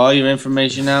give all your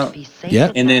information out. Be safe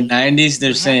Yep. at In the night. 90s, they're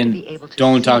You have to be saying, able to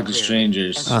don't see talk to clearly,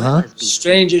 strangers. as well Uh-huh. as be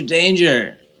Stranger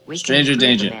danger. We can Stranger improve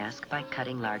the danger. mask by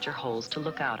cutting larger holes to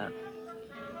look out of.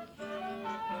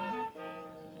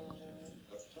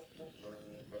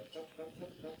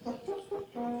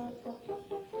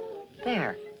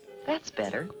 There. That's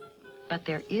better. But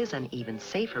there is an even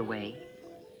safer way.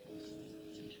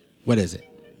 What is it?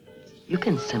 You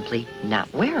can simply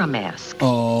not wear a mask.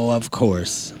 Oh, of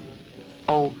course.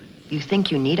 Oh, you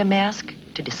think you need a mask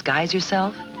to disguise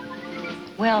yourself?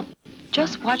 Well,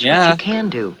 just watch Yeah. what you can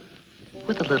do.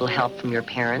 With a little help from your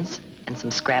parents and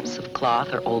some scraps of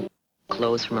cloth or old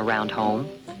clothes from around home.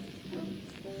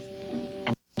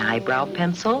 An eyebrow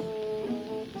pencil,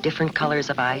 different colors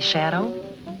of eyeshadow,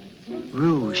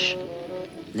 rouge,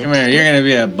 Come here, you're gonna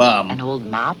be a bum. an old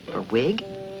mop or wig,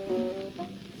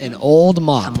 An old some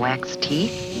mop. wax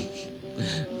teeth,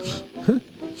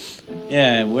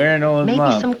 Yeah, wear an old maybe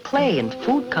mop. some clay and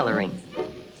food coloring,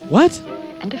 What?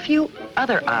 and a few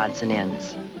other odds and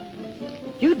ends.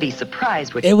 You'd be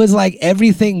surprised what It was like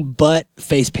everything but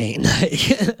face paint.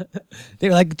 They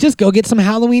were like, just go get some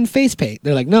Halloween face paint.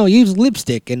 They're like, no, use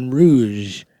lipstick and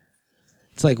rouge.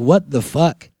 It's like, what the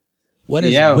fuck? What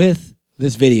is Yeah. with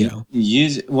this video?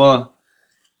 Well,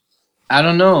 I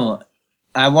don't know.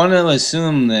 I want to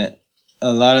assume that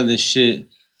a lot of this shit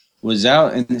was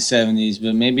out in the 70s,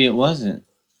 but maybe it wasn't.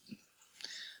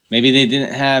 Maybe they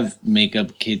didn't have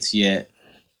makeup kits yet,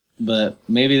 but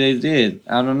maybe they did.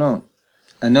 I don't know.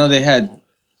 I know they had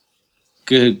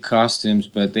good costumes,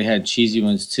 but they had cheesy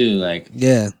ones too. Like,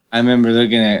 Yeah. I remember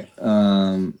looking at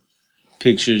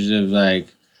pictures of like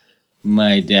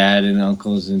my dad and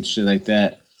uncles and shit like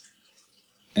that,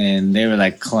 and they were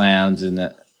like clowns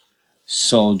and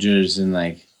soldiers and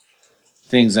like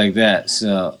things like that.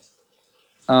 So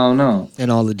I don't know. And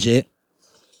all legit.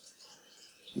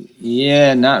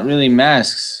 Yeah, not really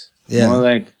masks. Yeah. More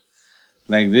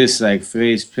like this, like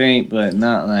face paint, but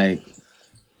not like.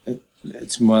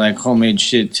 It's more like homemade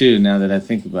shit too. Now that I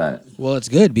think about it. Well, it's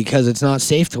good because it's not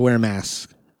safe to wear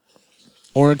masks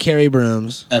or carry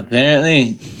brooms.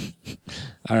 Apparently,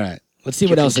 All right. Let's see you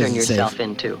what can else turn is yourself safe.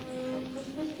 into.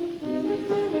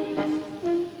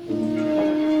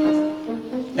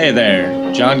 hey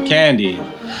there, John Candy.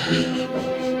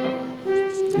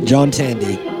 John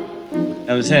Tandy.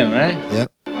 That was him, right?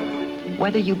 Yep.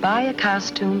 Whether you buy a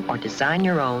costume or design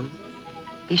your own,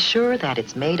 be sure that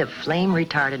it's made of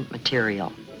flame-retardant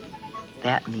material.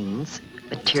 That means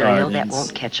material that Retardants.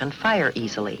 won't catch on fire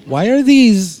easily. Why are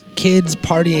these kids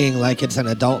partying like it's an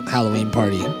adult Halloween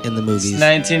party in the It's movies?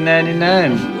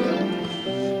 1999.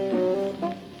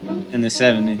 In the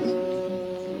 70s.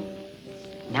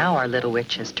 Now our little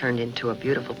witch has turned into a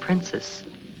beautiful princess,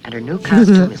 and her new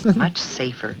costume is much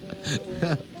safer.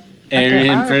 But there Aryan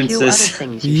are a few other princess.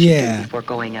 things you should Yeah. do before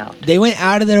going out. They went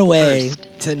out of their way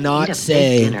First, to Eat not a big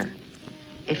say dinner.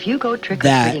 If you go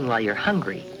trick-or-treating while you're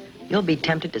hungry, you'll be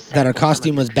tempted to that her sample some of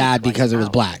costume the was bad treats while because it you're was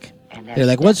out. black. And that's They're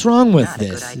like, what's wrong with not a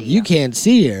good this? idea. You can't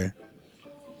see her.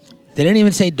 They didn't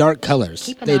even say dark colors.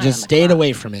 Keep an They eye just on the stayed clock.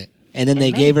 away from it. And then In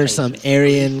they many gave her some places,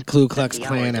 Aryan Ku police Klux set the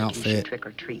Klan hour that you should outfit trick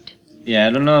or treat. Yeah, I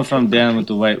don't know if I'm down with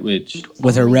the White Witch.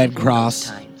 with her Only red at those cross.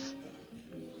 times.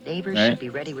 Neighbors Right. should be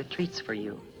ready with treats for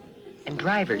you, and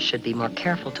drivers should be more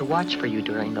careful to watch for you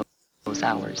during those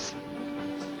hours.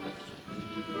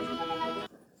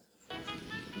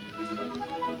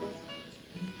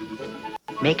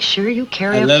 Make sure you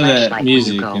carry I a love flashlight that when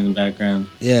music you go. in the background.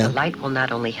 The Yeah. light will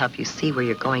not only help you see where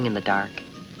you're going in the dark,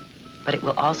 but it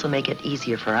will also make it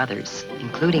easier for others,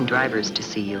 including drivers, to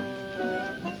see you.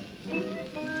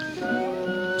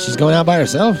 She's going out by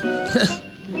herself.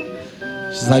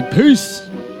 She's like, peace.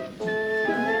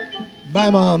 Bye,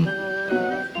 Mom.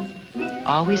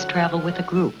 Always travel with a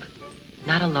group,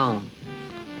 not alone.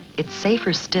 It's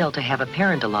safer still to have a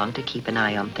parent along to keep an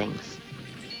eye on things.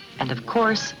 And of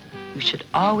course, you should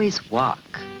always walk.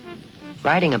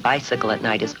 Riding a bicycle at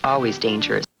night is always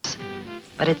dangerous,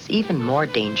 but it's even more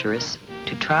dangerous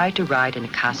to try to ride in a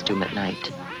costume at night.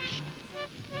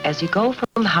 As you go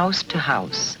from house to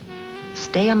house,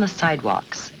 stay on the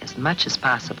sidewalks as much as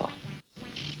possible.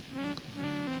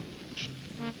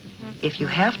 If you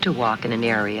have to walk in an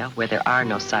area where there are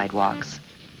no sidewalks,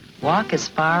 walk as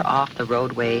far off the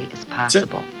roadway as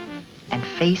possible and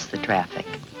face the traffic.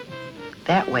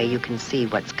 That way you can see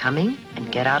what's coming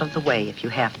and get out of the way if you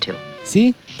have to.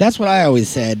 See? That's what I always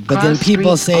said. But then Cross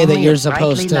people streets say that only you're at brightly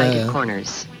supposed lighted to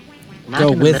corners, not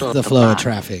go in the with middle the of flow of block,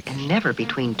 traffic. and never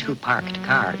between two parked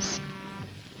cars.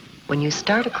 When you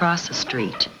start across the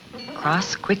street,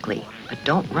 cross quickly, but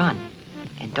don't run.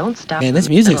 And don't stop. Man, in this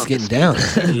the middle music's of the getting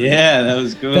street. down. Yeah, that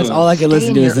was cool. That's all I can Stay listen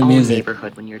in to your is the own music.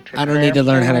 neighborhood when you're I don't need to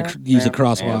learn how to use a Your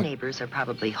crosswalk. neighbors are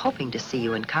probably hoping to see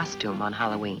you in costume on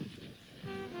Halloween.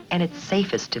 And it's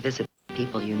safest to visit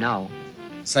people you know.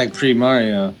 It's like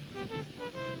pre-Mario.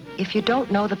 If you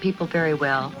don't know the people very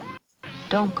well,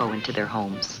 don't go into their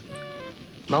homes.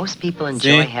 Most people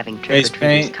enjoy See? having Face trick-or-treaters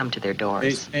paint. come to their Face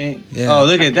doors. paint. Yeah. Oh,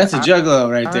 look at that's a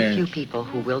juggalo right There are a there. few people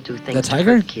who will do things The to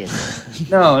tiger? hurt kids.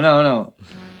 No.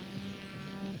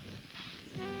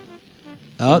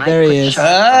 Oh, there he is.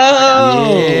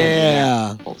 Oh!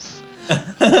 Yeah.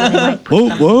 Whoop,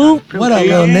 Whoop, whoop. What up,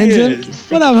 little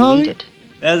ninja? What up, homie?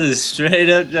 That's a straight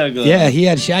up juggler. Yeah, he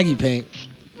had Shaggy paint.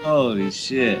 Holy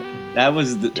shit. That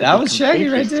was Shaggy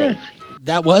right there.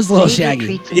 That was Lil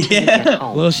Shaggy.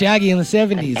 Yeah. Lil Shaggy in the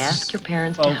And 70s. ask your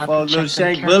parents to help Oh, you little check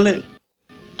them Shag carefully Bullet.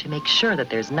 to make sure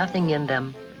that there's nothing in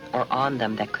them or on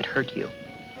them that could hurt you.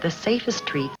 The safest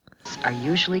treats are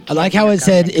usually. I like how it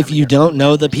said if you don't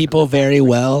know the people very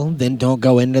well, then don't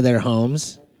go into their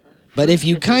homes. But if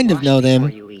you kind of know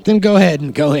them, then go ahead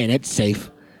and go in. It's safe.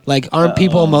 Like, aren't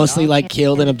people mostly like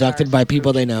killed and abducted by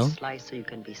people they know? So you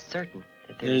can be certain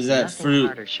that There's there's that nothing fruit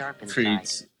hard or sharp inside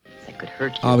treats. that could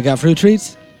hurt you. Oh, we got fruit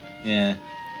treats? Yeah.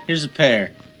 Here's a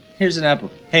pear. Here's an apple.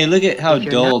 Hey, look at how if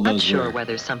you're dull not those sure were.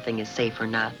 whether something is safe or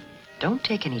not, don't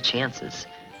take any chances.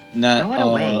 Not throw it all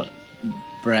away.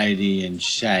 brighty and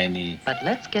shiny. But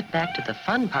let's get back to the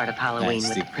fun part of Halloween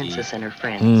with the Plasticky. princess and her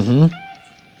friends. Mm-hmm.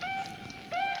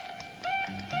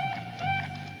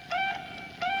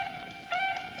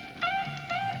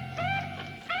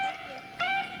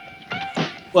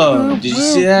 Whoa, did you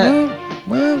see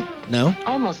that? No.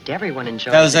 Almost everyone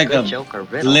enjoys That was like good a joke or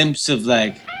riddle. glimpse of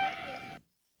like,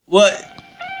 what?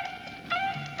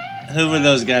 Who were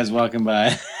those guys walking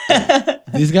by?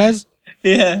 These guys?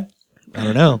 Yeah. I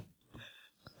don't know.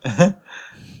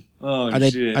 Oh, Are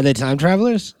shit. they time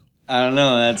travelers? I don't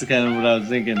know. That's kind of what I was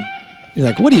thinking. You're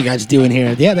like, what are you guys doing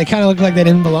here? Yeah, they kind of look like they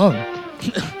didn't belong.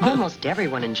 Almost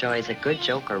everyone enjoys a good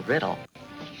joke or riddle.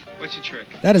 What's your trick?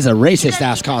 That is a racist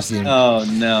ass costume. Oh,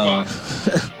 no.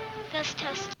 Test,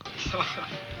 test.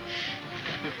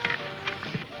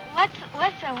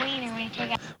 What's a wiener when you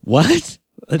take out? What?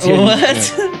 Let's hear it.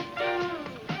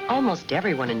 What? Almost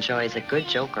everyone enjoys a good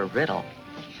joke or riddle.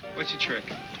 What's your trick?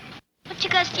 What you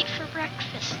guys eat for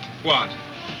breakfast? What?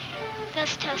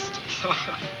 Test, test.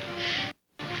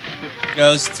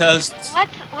 Ghost toast.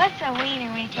 What's a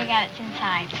wiener when you take out its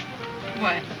inside?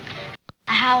 What?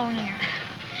 A Halloweener.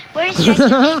 Where's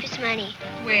Justin keep his money?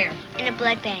 Where? In a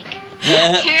blood bank.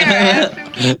 Here, ask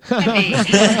him.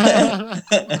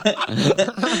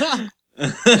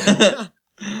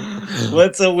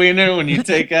 What's a wiener when you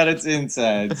take out its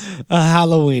insides? A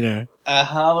Halloweener. A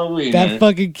Halloweener. That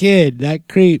fucking kid. That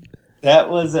creep. That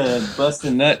was a bust a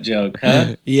nut joke,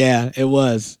 huh? Yeah, it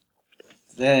was.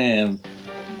 Damn.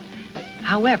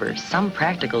 However, some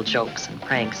practical jokes and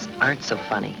pranks aren't so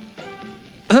funny.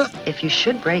 If you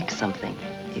should break something,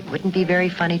 it wouldn't be very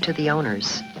funny to the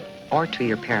owners or to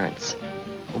your parents,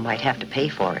 who might have to pay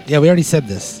for it. Yeah, we already said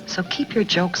this. So keep your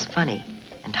jokes funny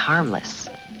and harmless.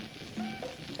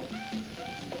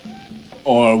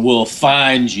 Or we'll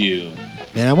find you.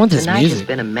 Man, I want this Tonight has music.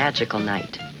 been a magical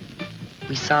night.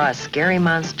 We saw a scary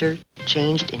monster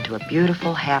changed into a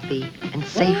beautiful, happy, and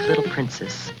safe little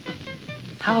princess.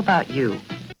 How about you?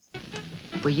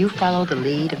 Will you follow the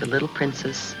lead of the little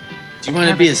princess? Do you want to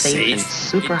Have be a a safe and safe?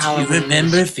 super Do Halloween you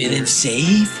remember this feeling year?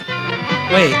 safe?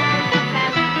 Wait.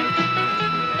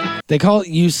 They call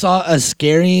you saw a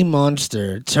scary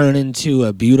monster turn into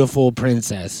a beautiful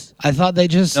princess. I thought they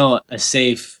just No, a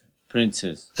safe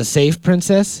princess. a safe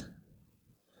princess.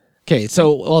 Okay,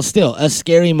 so well, still a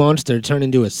scary monster turned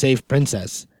into a safe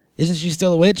princess. Isn't she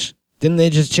still a witch? Didn't they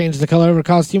just change the color of her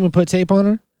costume and put tape on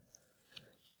her?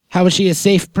 How is she a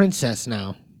safe princess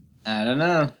now? I don't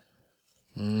know.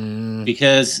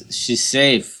 Because she's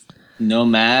safe. No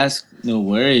mask, no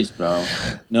worries, bro.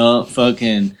 No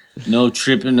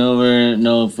tripping over,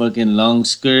 no fucking long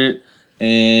skirt,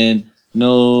 and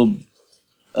no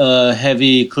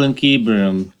heavy clunky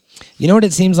broom. You know what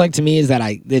it seems like to me is that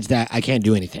I can't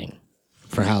do anything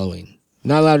for Halloween.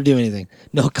 Not allowed to do anything.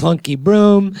 No clunky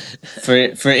broom.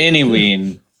 For any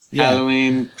ween. Yeah.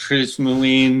 Halloween,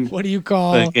 Christmas-ween. What do you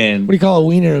call Fucking- What do you call a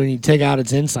wiener when you take out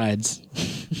its insides?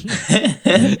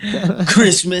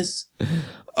 Christmas.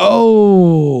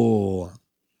 Oh,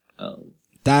 Oh,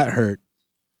 that hurt.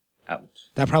 ouch.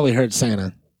 That probably hurt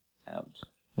Santa.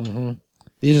 Ouch.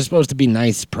 These are supposed to be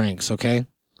nice pranks, okay?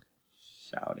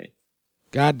 Shout it.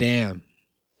 God damn.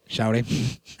 Shouty.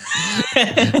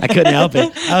 I couldn't help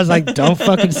it. I was like, don't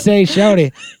fucking say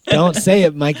shouty. Don't say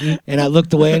it, Mikey. And I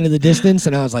looked away into the distance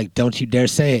and I was like, don't you dare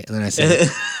say it. And then I said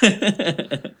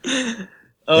it.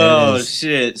 Oh, is.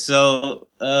 shit. So,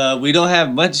 we don't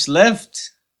have much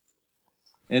left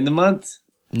in the month.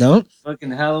 No?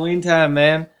 Fucking Halloween time,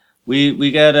 man. We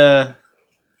only got a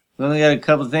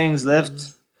couple things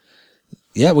left.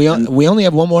 Yeah, we only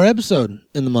have one more episode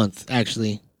in the month,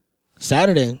 actually.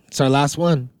 Saturday. It's our last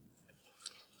one.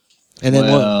 And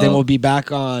then we'll be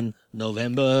back on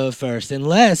November 1st,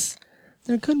 unless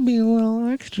there could be a little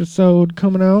extra sode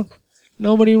coming out.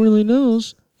 Nobody really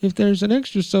knows. if there's an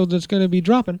extra so that's going to be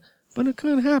dropping, but it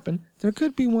could happen. There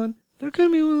could be one. There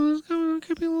could be one. There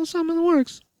could be a little something in the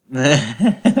works. You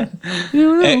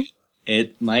never know.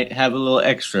 It might have a little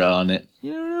extra on it.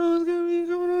 You never know what's going to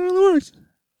be coming out in the works.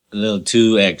 A little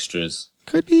 2 extras.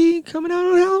 Could be coming out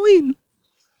on Halloween.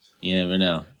 You never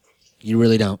know. You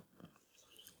really don't.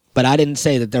 But I didn't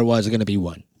say that there was going to be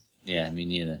one. Yeah, me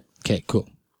neither. Okay, cool.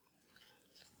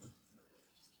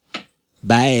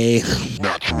 Bye.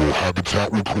 Natural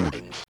Habitat Recordings.